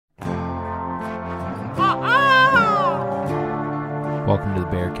Welcome to the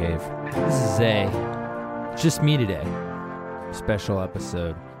Bear Cave. This is just me today. Special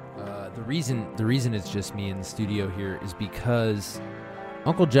episode. The reason it's just me in the studio here is because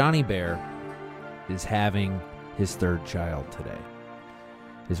Uncle Johnny Bear is having his third child today.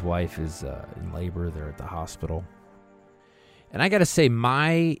 His wife is in labor. They're at the hospital. And I got to say,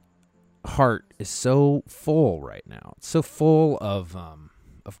 my heart is so full right now. It's so full of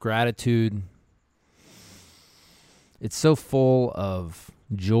gratitude. It's so full of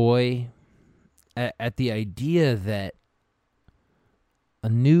joy at the idea that a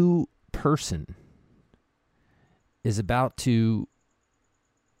new person is about to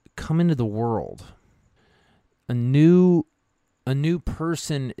come into the world. A new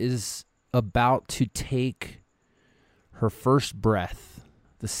person is about to take her first breath,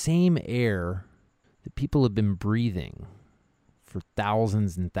 the same air that people have been breathing for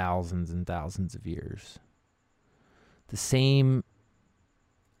thousands and thousands and thousands of years. The same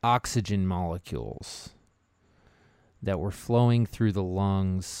oxygen molecules that were flowing through the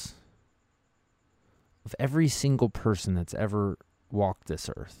lungs of every single person that's ever walked this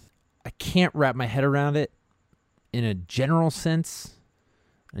earth. I can't wrap my head around it in a general sense.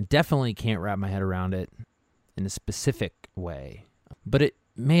 I definitely can't wrap my head around it in a specific way. But it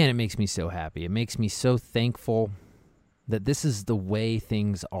makes me so happy. It makes me so thankful that this is the way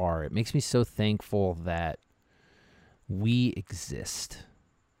things are. It makes me so thankful that we exist.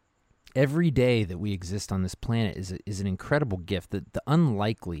 Every day that we exist on this planet is an incredible gift. The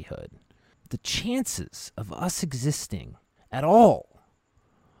unlikelihood, the chances of us existing at all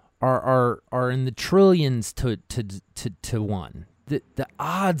are in the trillions to one. The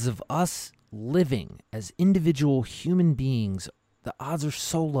odds of us living as individual human beings, the odds are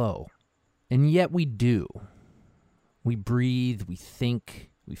so low. And yet we do. We breathe, we think,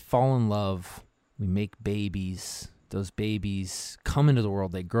 we fall in love, we make babies. Those babies come into the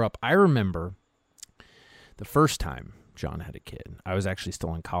world, they grow up. I remember the first time John had a kid. I was actually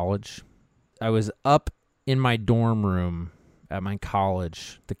still in college. I was up in my dorm room at my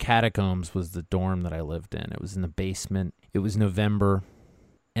college. The Catacombs was the dorm that I lived in. It was in the basement. It was November.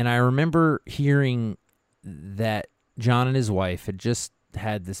 And I remember hearing that John and his wife had just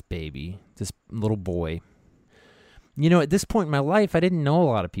had this baby, this little boy. You know, at this point in my life, I didn't know a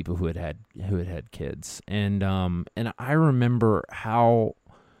lot of people who had had kids, and I remember how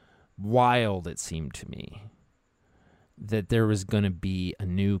wild it seemed to me that there was going to be a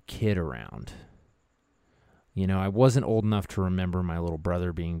new kid around. You know, I wasn't old enough to remember my little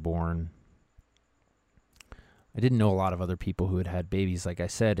brother being born. I didn't know a lot of other people who had had babies, like I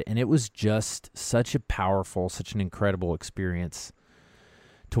said, and it was just such a powerful, such an incredible experience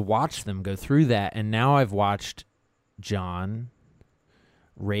to watch them go through that. And now I've watched John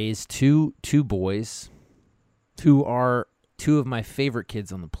raised two boys who are two of my favorite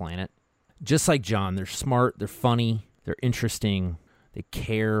kids on the planet. Just like John, they're smart, they're funny, they're interesting, they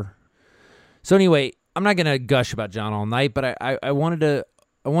care. So anyway, I'm not going to gush about John all night, but I wanted to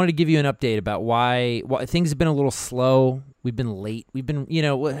give you an update about why things have been a little slow. We've been late. We've been,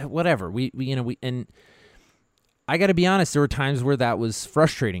 whatever. And I got to be honest, there were times where that was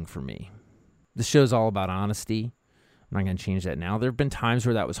frustrating for me. This show's all about honesty. I'm not going to change that now. There have been times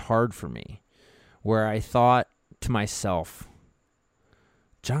where that was hard for me, where I thought to myself,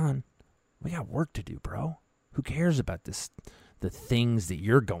 John, we got work to do, bro. Who cares about the things that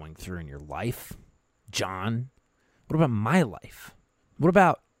you're going through in your life? John, what about my life? What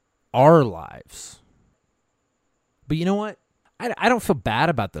about our lives? But you know what? I don't feel bad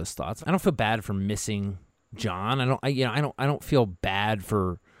about those thoughts. I don't feel bad for missing John. I don't feel bad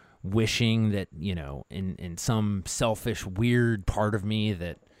for wishing that, in some selfish, weird part of me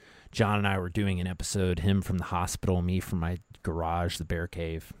that John and I were doing an episode, him from the hospital, me from my garage, the Bear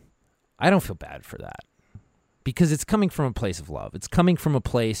Cave. I don't feel bad for that because it's coming from a place of love. It's coming from a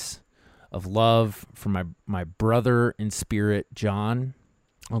place of love for my brother in spirit, John,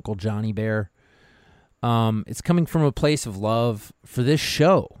 Uncle Johnny Bear. It's coming from a place of love for this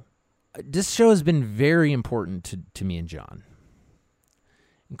show. This show has been very important to me and John.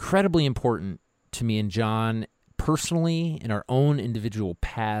 Incredibly important to me and John personally in our own individual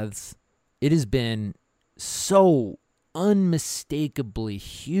paths. It has been so unmistakably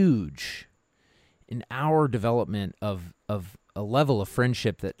huge in our development of a level of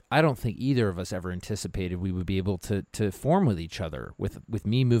friendship that I don't think either of us ever anticipated we would be able to form with each other, with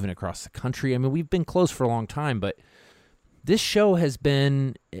me moving across the country. I mean, we've been close for a long time, but this show has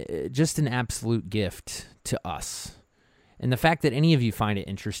been just an absolute gift to us. And the fact that any of you find it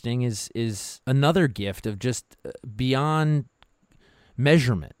interesting is another gift of just beyond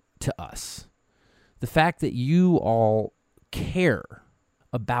measurement to us. The fact that you all care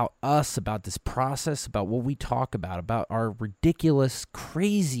about us, about this process, about what we talk about our ridiculous,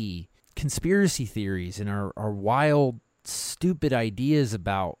 crazy conspiracy theories and our wild, stupid ideas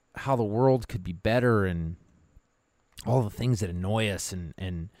about how the world could be better and all the things that annoy us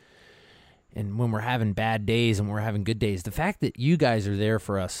and when we're having bad days and we're having good days. The fact that you guys are there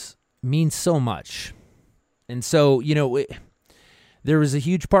for us means so much. And so, there was a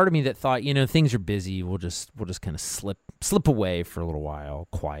huge part of me that thought, things are busy. We'll just kind of slip away for a little while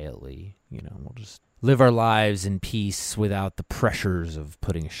quietly. We'll just live our lives in peace without the pressures of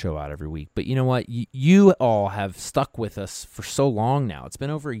putting a show out every week. But you know what? You all have stuck with us for so long now. It's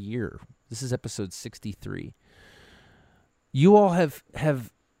been over a year. This is episode 63. You all have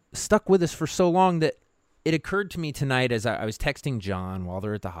stuck with us for so long that it occurred to me tonight as I was texting John while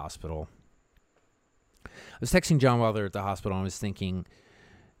they're at the hospital. And I was thinking,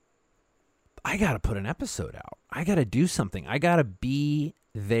 I got to put an episode out. I got to do something. I got to be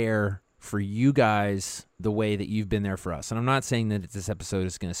there for you guys the way that you've been there for us. And I'm not saying that this episode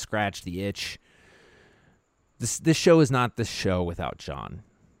is going to scratch the itch. This show is not the show without John.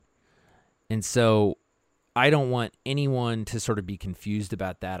 And so I don't want anyone to sort of be confused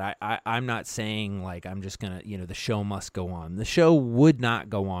about that. I'm not saying like I'm just going to, the show must go on. The show would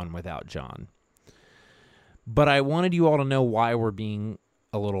not go on without John. But I wanted you all to know why we're being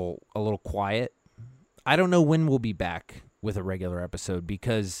a little quiet. I don't know when we'll be back with a regular episode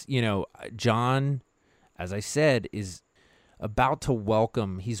because, John, as I said, is about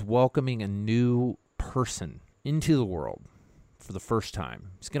to he's welcoming a new person into the world for the first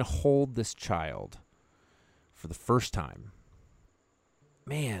time. He's going to hold this child for the first time.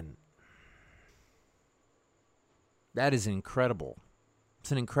 Man, that is incredible.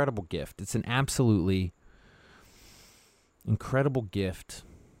 It's an incredible gift. It's an absolutely incredible gift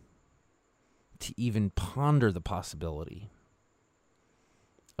to even ponder the possibility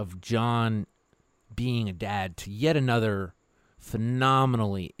of John being a dad to yet another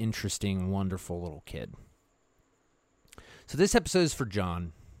phenomenally interesting, wonderful little kid. So this episode is for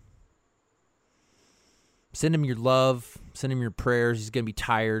John. Send him your love. Send him your prayers. He's going to be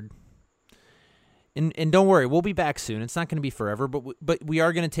tired. And don't worry, we'll be back soon. It's not going to be forever, but we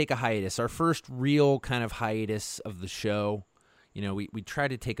are going to take a hiatus. Our first real kind of hiatus of the show. We tried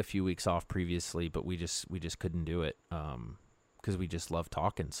to take a few weeks off previously, but we just couldn't do it because we just love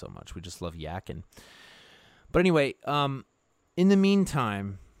talking so much. We just love yakking. But anyway, in the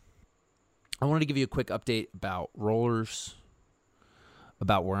meantime, I wanted to give you a quick update about Rollers,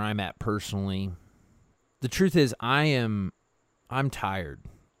 about where I'm at personally. The truth is, I'm tired.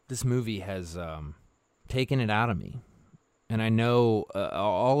 This movie has taken it out of me. And I know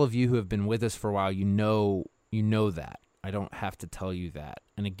all of you who have been with us for a while, you know that. I don't have to tell you that.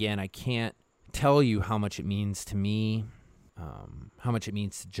 And again, I can't tell you how much it means to me, how much it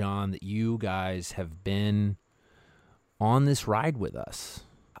means to John that you guys have been on this ride with us.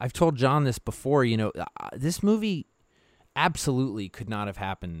 I've told John this before, this movie absolutely could not have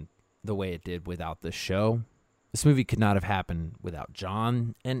happened the way it did without this show. This movie could not have happened without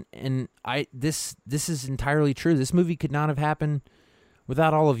John, and this is entirely true. This movie could not have happened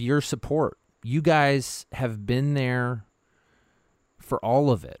without all of your support. You guys have been there for all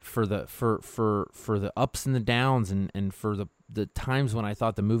of it, for the ups and the downs, and for the times when I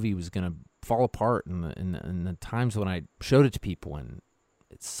thought the movie was going to fall apart, and the times when I showed it to people and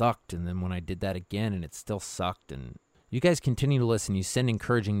it sucked, and then when I did that again and it still sucked. And you guys continue to listen. You send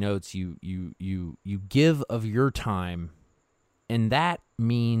encouraging notes. You give of your time, and that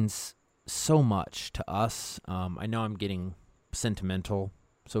means so much to us. I know I'm getting sentimental,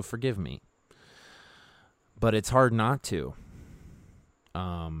 so forgive me. But it's hard not to.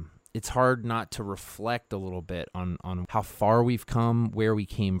 It's hard not to reflect a little bit on how far we've come, where we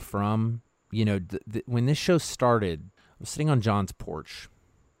came from. When this show started, I was sitting on John's porch.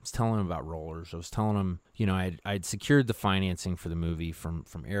 I was telling him about Rollers. I was telling him, I'd secured the financing for the movie from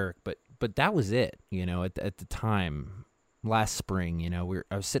Eric, but that was it. At the time, last spring, I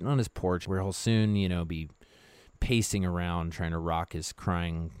was sitting on his porch where he'll soon, be pacing around trying to rock his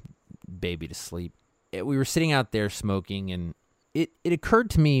crying baby to sleep. We were sitting out there smoking, and it occurred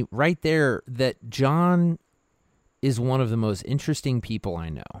to me right there that John is one of the most interesting people I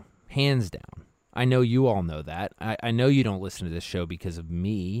know, hands down. I know you all know that. I know you don't listen to this show because of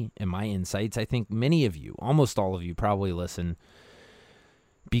me and my insights. I think many of you, almost all of you, probably listen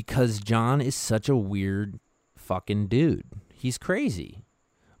because John is such a weird fucking dude. He's crazy,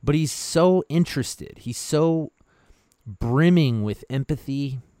 but he's so interested. He's so brimming with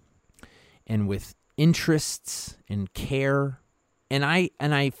empathy and with interests and care. And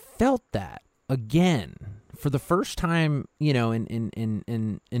I felt that again for the first time,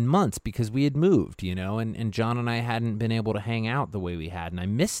 in months, because we had moved, and John and I hadn't been able to hang out the way we had, and I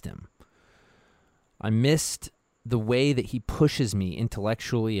missed him. I missed the way that he pushes me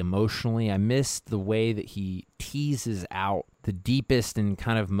intellectually, emotionally. I missed the way that he teases out the deepest and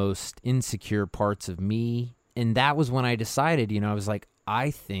kind of most insecure parts of me. And that was when I decided, I was like, I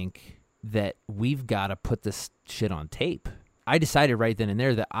think that we've got to put this shit on tape. I decided right then and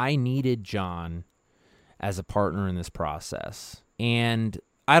there that I needed John as a partner in this process. And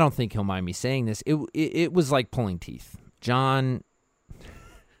I don't think he'll mind me saying this. It was like pulling teeth. John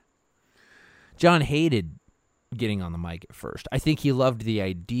hated getting on the mic at first. I think he loved the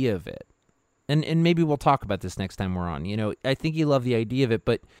idea of it. And maybe we'll talk about this next time we're on. I think he loved the idea of it,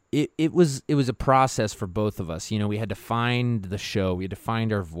 but it was a process for both of us. We had to find the show. We had to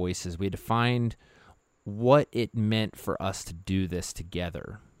find our voices. We had to find what it meant for us to do this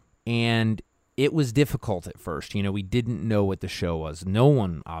together. And it was difficult at first. We didn't know what the show was. No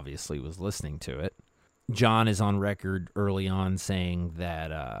one obviously was listening to it. John is on record early on saying that,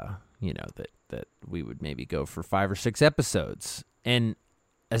 that we would maybe go for 5 or 6 episodes. And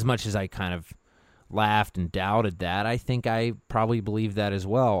as much as I kind of laughed and doubted that, I think I probably believed that as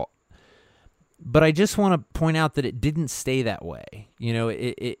well. But I just want to point out that it didn't stay that way.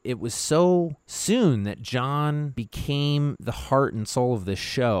 It was so soon that John became the heart and soul of this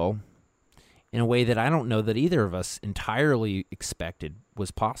show in a way that I don't know that either of us entirely expected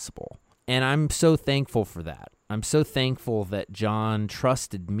was possible. And I'm so thankful for that. I'm so thankful that John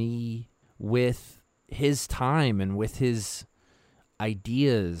trusted me with his time and with his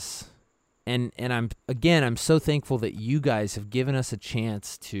ideas. And I'm so thankful that you guys have given us a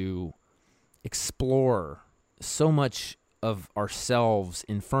chance to explore so much of ourselves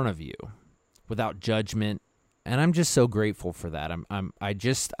in front of you without judgment. And I'm just so grateful for that. I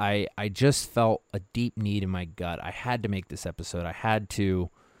just felt a deep need in my gut. I had to make this episode. I had to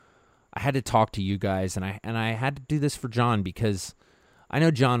talk to you guys, and I had to do this for John, because I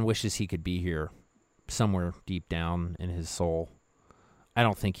know John wishes he could be here somewhere deep down in his soul. I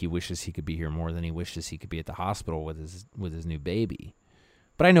don't think he wishes he could be here more than he wishes he could be at the hospital with his new baby.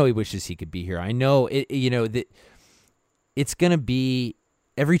 But I know he wishes he could be here. I know that it's going to be,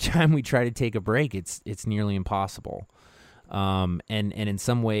 every time we try to take a break, it's nearly impossible. And in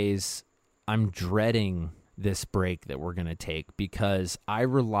some ways, I'm dreading this break that we're going to take, because I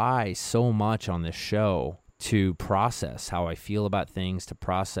rely so much on this show to process how I feel about things, to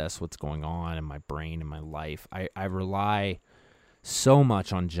process what's going on in my brain and my life. I rely so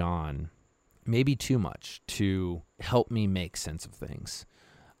much on John, maybe too much, to help me make sense of things.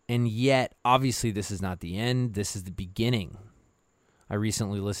 And yet, obviously, this is not the end. This is the beginning. I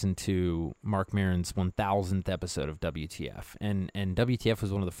recently listened to Mark Maron's 1000th episode of WTF, and WTF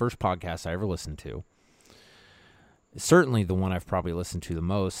was one of the first podcasts I ever listened to. Certainly the one I've probably listened to the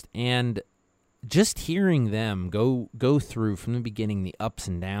most, and just hearing them go through from the beginning the ups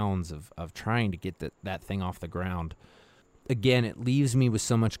and downs of trying to get that thing off the ground. Again, it leaves me with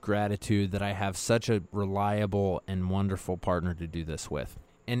so much gratitude that I have such a reliable and wonderful partner to do this with,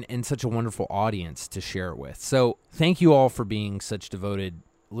 and such a wonderful audience to share it with. So thank you all for being such devoted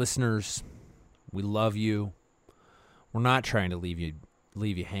listeners. We love you. We're not trying to leave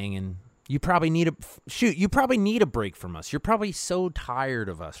you hanging. You probably need a break from us. You're probably so tired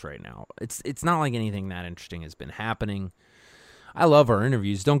of us right now. It's not like anything that interesting has been happening. I love our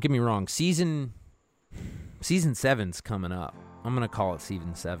interviews. Don't get me wrong. Season 7's coming up. I'm going to call it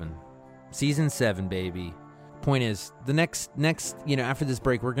Season 7. Season 7, baby. Point is, the next, after this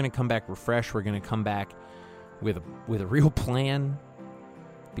break, we're going to come back refreshed. We're going to come back with a real plan,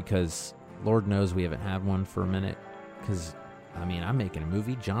 because Lord knows we haven't had one for a minute. Because, I'm making a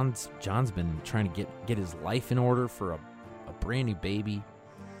movie. John's been trying to get his life in order for a brand new baby.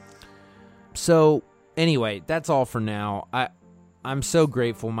 So, anyway, that's all for now. I'm so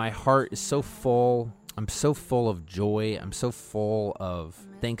grateful. My heart is so full. I'm so full of joy. I'm so full of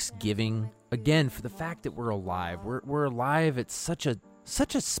thanksgiving, again, for the fact that we're alive. We're alive at such a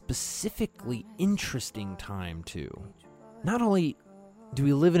specifically interesting time, too. Not only do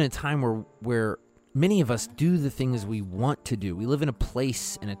we live in a time where many of us do the things we want to do. We live in a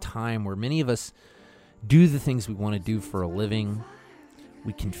place and a time where many of us do the things we want to do for a living.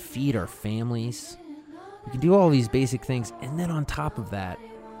 We can feed our families. We can do all these basic things. And then on top of that,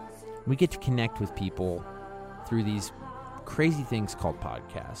 we get to connect with people through these crazy things called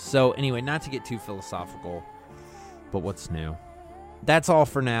podcasts. So anyway, not to get too philosophical, but what's new? That's all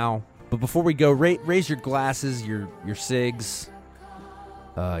for now. But before we go, raise your glasses, your cigs,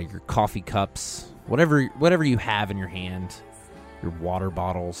 your coffee cups, whatever you have in your hand, your water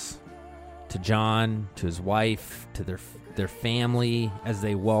bottles. to John, to his wife, to their family as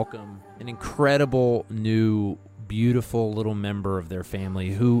they welcome an incredible new, beautiful little member of their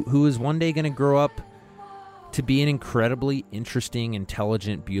family who is one day going to grow up to be an incredibly interesting,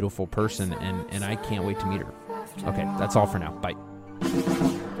 intelligent, beautiful person, and I can't wait to meet her. Okay, that's all for now. Bye.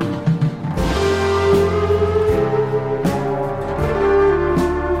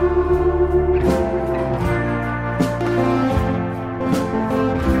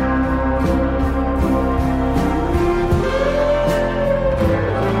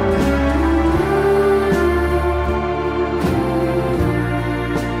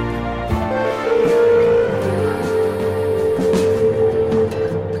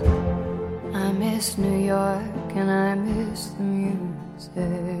 New York and I miss the music.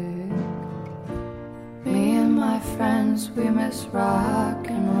 Me and my friends, we miss rock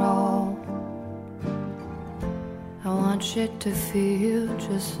and roll. I want shit to feel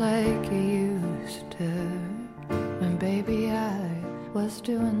just like it used to. When baby I was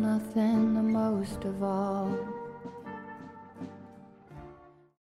doing nothing the most of all.